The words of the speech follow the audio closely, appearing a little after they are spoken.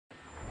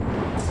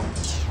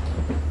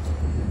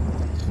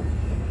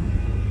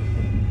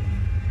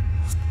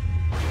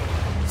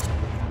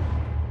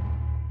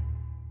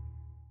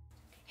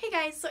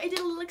Guys, so I did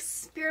a little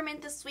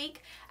experiment this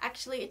week.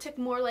 Actually, it took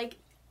more like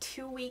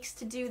 2 weeks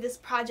to do this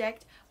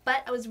project,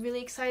 but I was really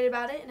excited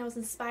about it and I was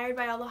inspired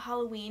by all the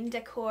Halloween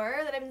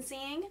decor that I've been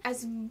seeing.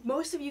 As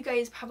most of you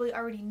guys probably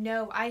already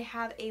know, I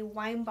have a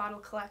wine bottle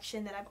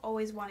collection that I've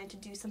always wanted to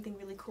do something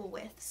really cool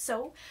with.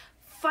 So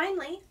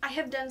finally, I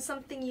have done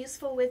something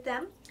useful with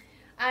them.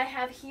 I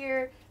have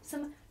here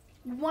some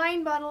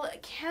wine bottle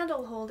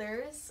candle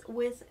holders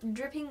with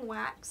dripping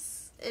wax.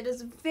 It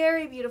is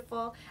very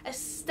beautiful.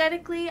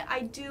 Aesthetically,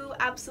 I do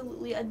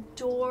absolutely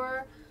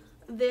adore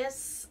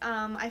this.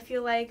 I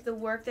feel like the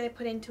work that I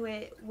put into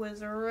it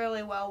was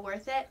really well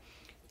worth it.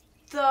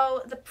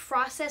 Though the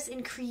process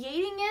in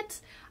creating it,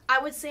 I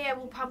would say I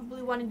will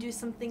probably want to do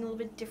something a little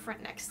bit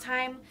different next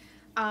time.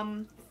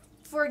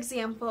 For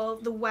example,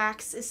 the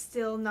wax is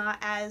still not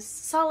as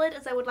solid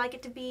as I would like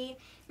it to be.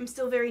 I'm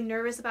still very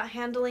nervous about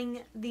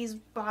handling these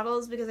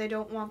bottles because I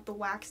don't want the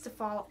wax to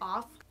fall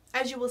off.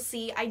 As you will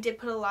see, I did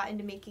put a lot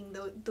into making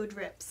the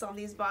drips on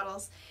these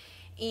bottles,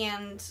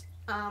 and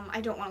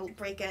I don't want to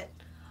break it.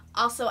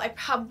 Also, I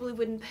probably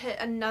wouldn't put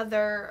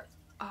another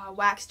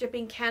wax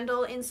dripping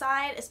candle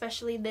inside,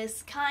 especially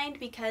this kind,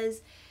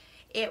 because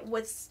it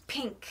was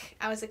pink.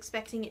 I was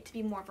expecting it to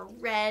be more of a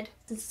red,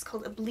 since it's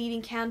called a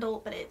bleeding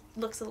candle, but it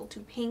looks a little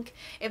too pink.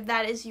 If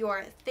that is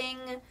your thing,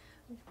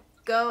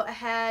 go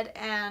ahead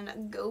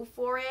and go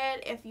for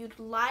it if you'd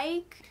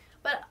like.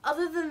 But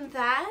other than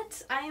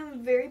that, I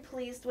am very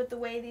pleased with the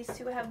way these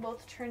two have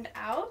both turned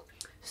out.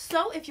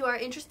 So if you are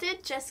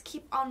interested, just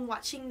keep on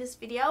watching this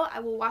video. I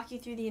will walk you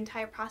through the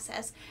entire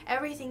process,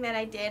 everything that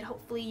I did.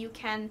 Hopefully you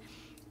can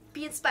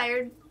be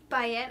inspired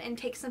by it and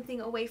take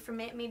something away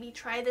from it. Maybe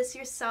try this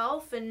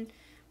yourself and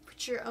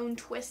put your own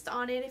twist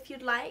on it if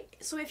you'd like.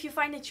 So if you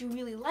find that you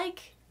really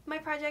like my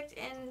project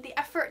and the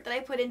effort that I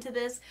put into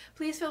this,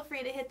 please feel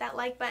free to hit that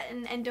like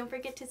button and don't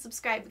forget to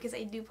subscribe because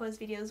I do post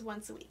videos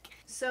once a week.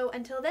 So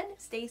until then,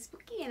 stay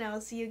spooky and I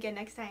will see you again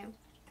next time.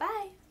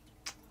 Bye!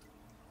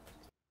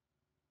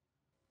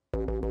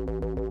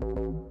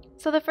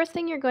 So the first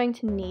thing you're going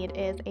to need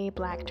is a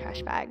black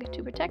trash bag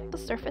to protect the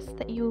surface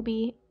that you will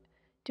be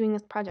doing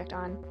this project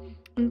on.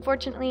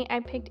 Unfortunately,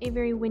 I picked a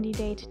very windy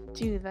day to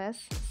do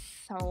this,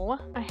 so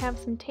I have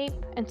some tape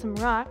and some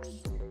rocks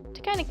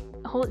to kind of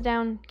hold it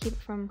down, keep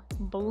it from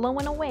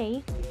blowing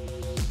away.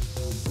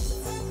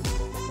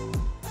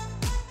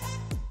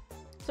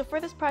 So for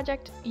this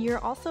project, you're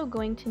also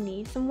going to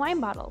need some wine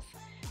bottles.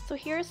 So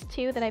here's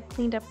two that I've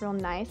cleaned up real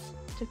nice,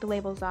 took the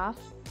labels off.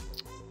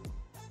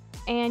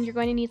 And you're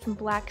going to need some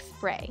black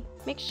spray.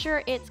 Make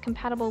sure it's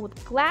compatible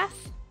with glass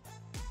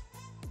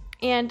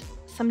and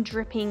some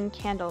dripping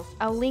candles.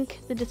 I'll link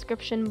the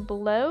description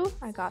below.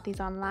 I got these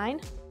online,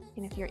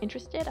 and if you're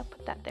interested, I'll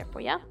put that there for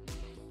you.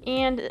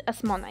 And a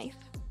small knife.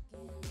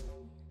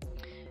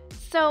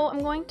 So I'm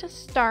going to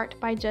start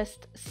by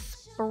just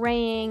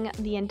spraying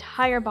the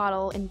entire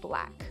bottle in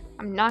black.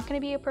 I'm not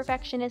going to be a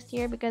perfectionist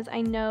here because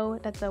I know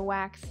that the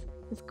wax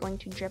is going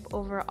to drip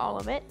over all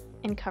of it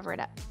and cover it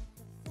up.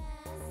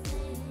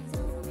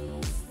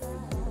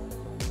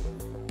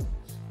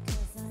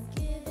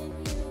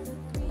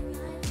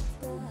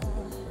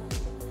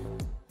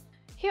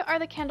 Here are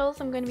the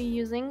candles I'm going to be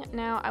using.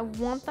 Now I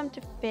want them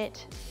to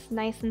fit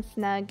nice and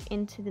snug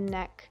into the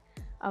neck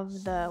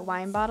of the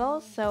wine bottle,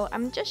 so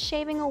I'm just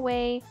shaving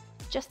away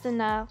just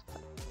enough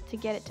to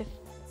get it to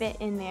fit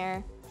in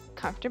there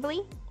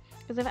comfortably,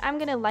 because if I'm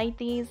going to light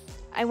these,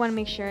 I want to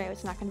make sure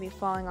it's not going to be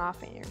falling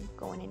off or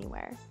going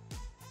anywhere.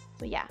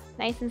 So yeah,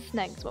 nice and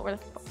snug is what we're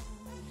looking for.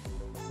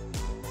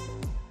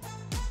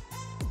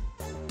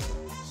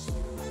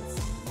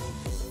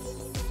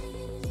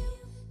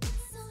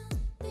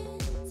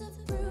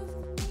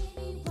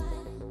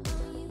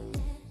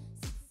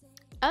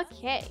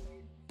 Okay,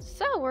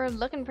 so we're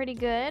looking pretty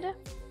good.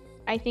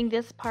 I think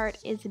this part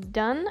is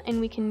done and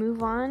we can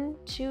move on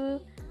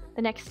to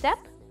the next step,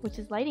 which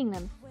is lighting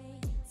them.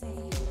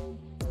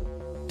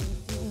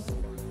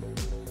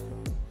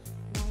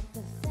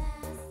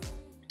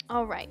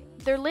 Alright,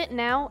 they're lit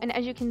now, and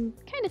as you can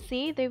kind of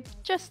see,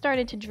 they've just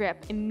started to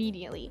drip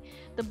immediately.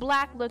 The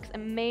black looks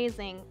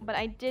amazing, but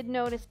I did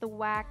notice the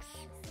wax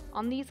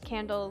on these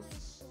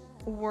candles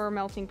were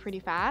melting pretty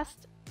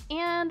fast.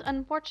 And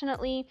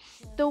unfortunately,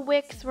 the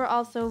wicks were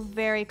also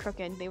very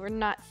crooked. They were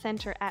not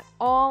center at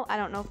all. I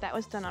don't know if that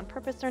was done on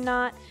purpose or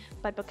not,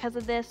 but because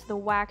of this, the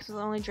wax was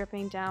only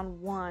dripping down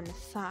one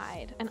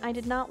side, and I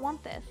did not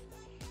want this.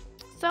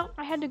 So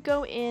I had to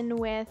go in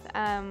with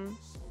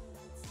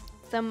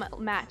some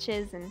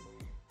matches and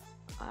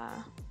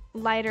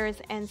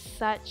lighters and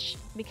such,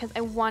 because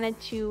I wanted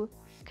to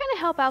kind of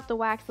help out the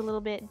wax a little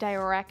bit,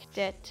 direct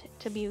it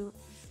to be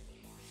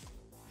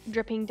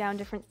dripping down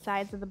different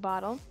sides of the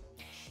bottle.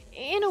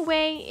 In a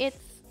way, it's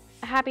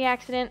a happy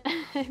accident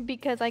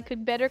because I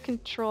could better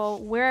control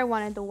where I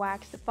wanted the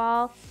wax to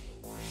fall.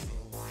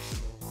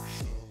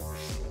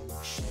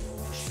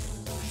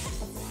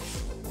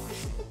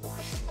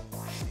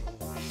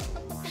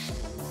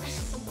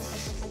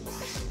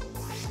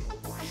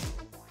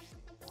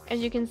 As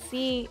you can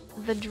see,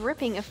 the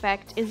dripping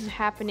effect is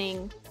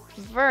happening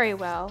very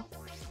well.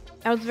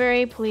 I was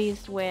very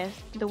pleased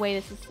with the way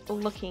this is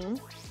looking.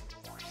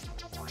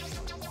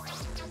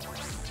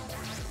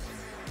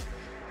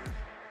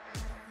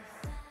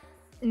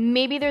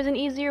 Maybe there's an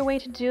easier way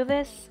to do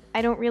this.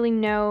 I don't really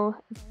know,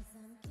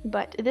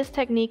 but this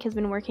technique has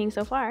been working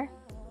so far.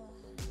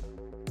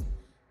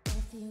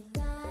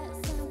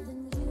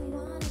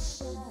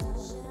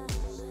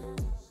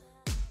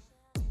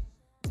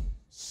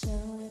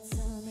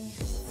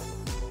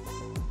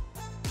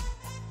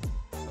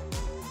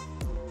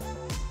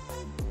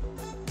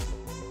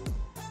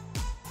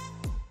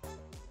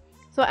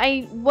 So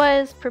I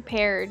was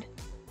prepared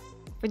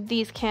for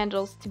these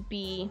candles to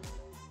be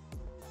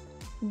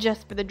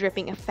just for the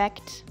dripping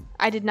effect.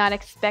 I did not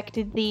expect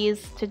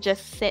these to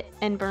just sit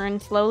and burn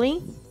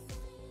slowly.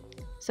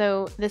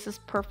 So this is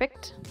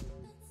perfect.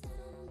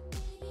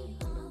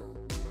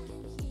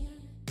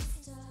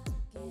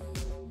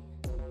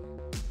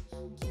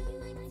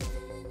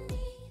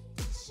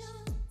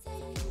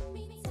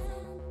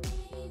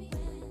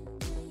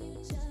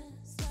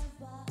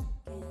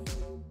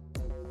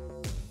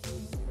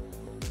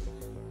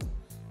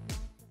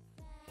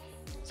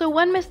 So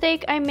one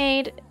mistake I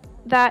made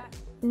that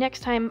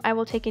next time I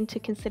will take into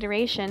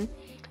consideration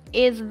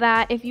is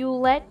that if you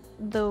let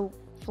the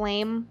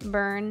flame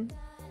burn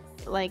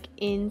like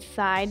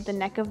inside the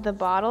neck of the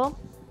bottle,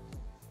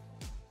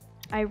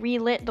 I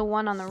relit the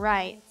one on the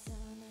right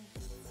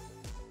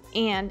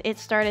and it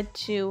started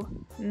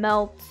to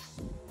melt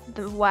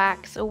the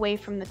wax away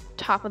from the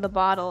top of the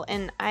bottle,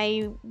 and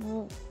I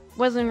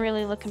wasn't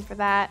really looking for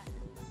that.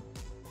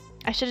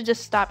 I should have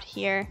just stopped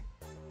here.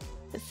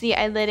 But see,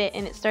 I lit it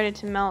and it started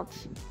to melt.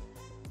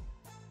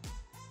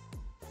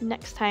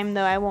 Next time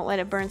though, I won't let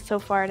it burn so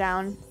far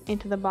down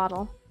into the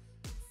bottle.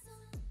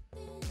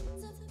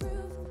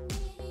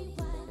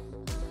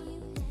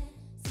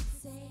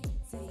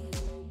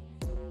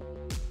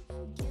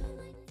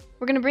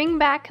 We're going to bring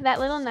back that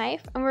little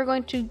knife and we're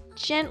going to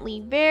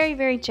gently, very,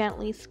 very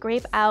gently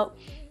scrape out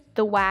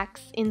the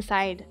wax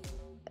inside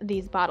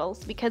these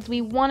bottles because we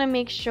want to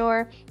make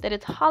sure that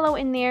it's hollow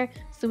in there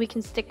so we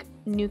can stick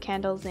new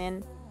candles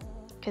in,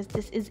 because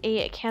this is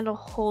a candle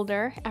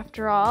holder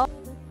after all.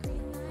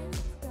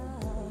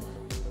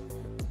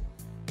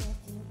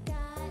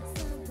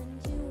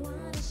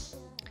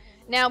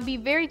 Now be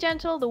very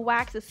gentle. The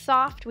wax is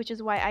soft, which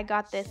is why I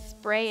got this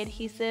spray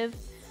adhesive.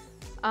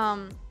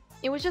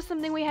 It was just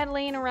something we had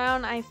laying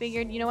around. I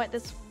figured, you know what,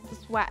 this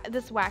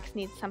wax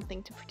needs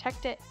something to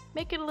protect it,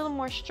 make it a little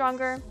more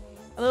stronger,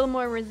 a little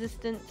more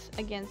resistant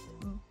against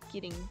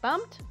getting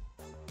bumped.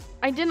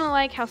 I didn't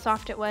like how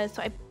soft it was,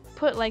 so I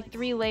put like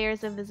 3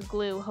 layers of this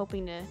glue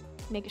hoping to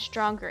make it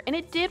stronger, and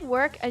it did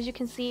work. As you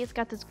can see, it's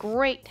got this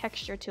great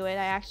texture to it.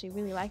 I actually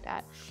really like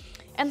that.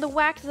 And the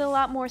wax is a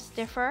lot more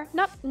stiffer,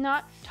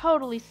 not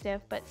totally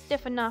stiff, but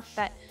stiff enough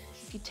that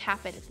if you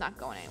tap it, it's not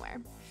going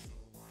anywhere.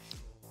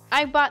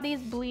 I bought these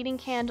bleeding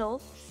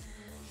candles.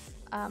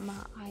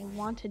 I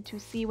wanted to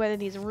see whether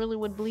these really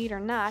would bleed or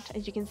not.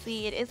 As you can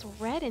see, it is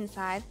red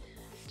inside.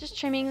 Just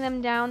trimming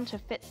them down to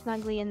fit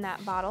snugly in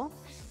that bottle.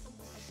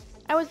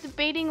 I was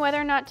debating whether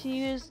or not to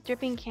use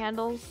dripping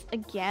candles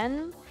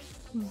again,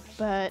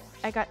 but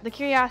the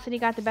curiosity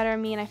got the better of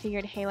me and I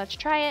figured, hey, let's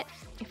try it.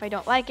 If I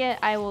don't like it,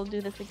 I will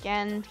do this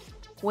again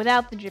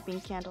without the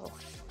dripping candles.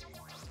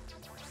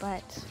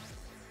 But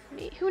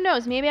who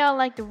knows, maybe I'll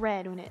like the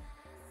red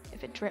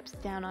if it drips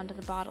down onto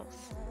the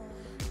bottles.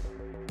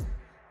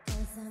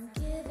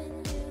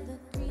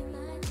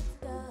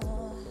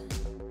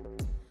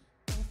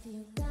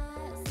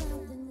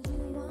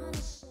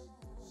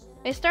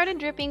 They started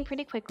dripping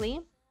pretty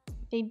quickly.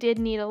 They did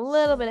need a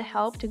little bit of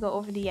help to go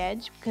over the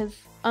edge because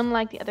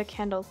unlike the other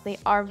candles, they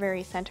are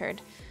very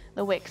centered.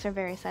 The wicks are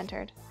very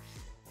centered.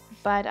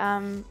 But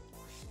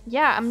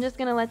yeah, I'm just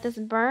gonna let this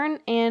burn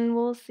and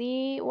we'll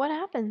see what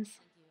happens.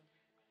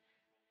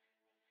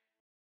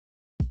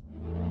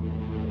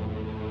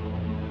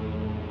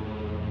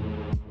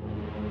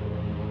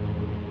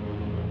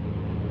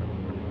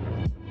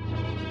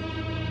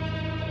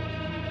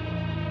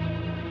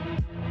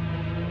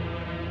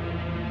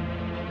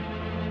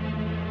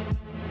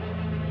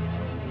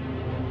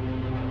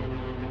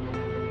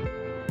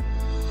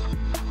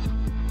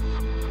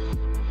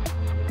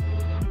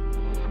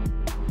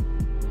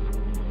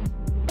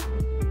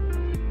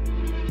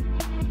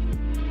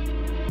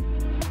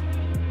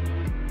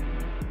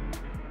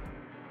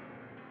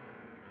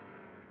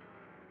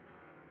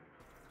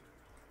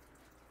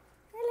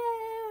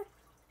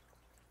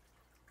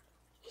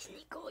 Isn't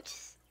he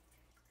gorgeous?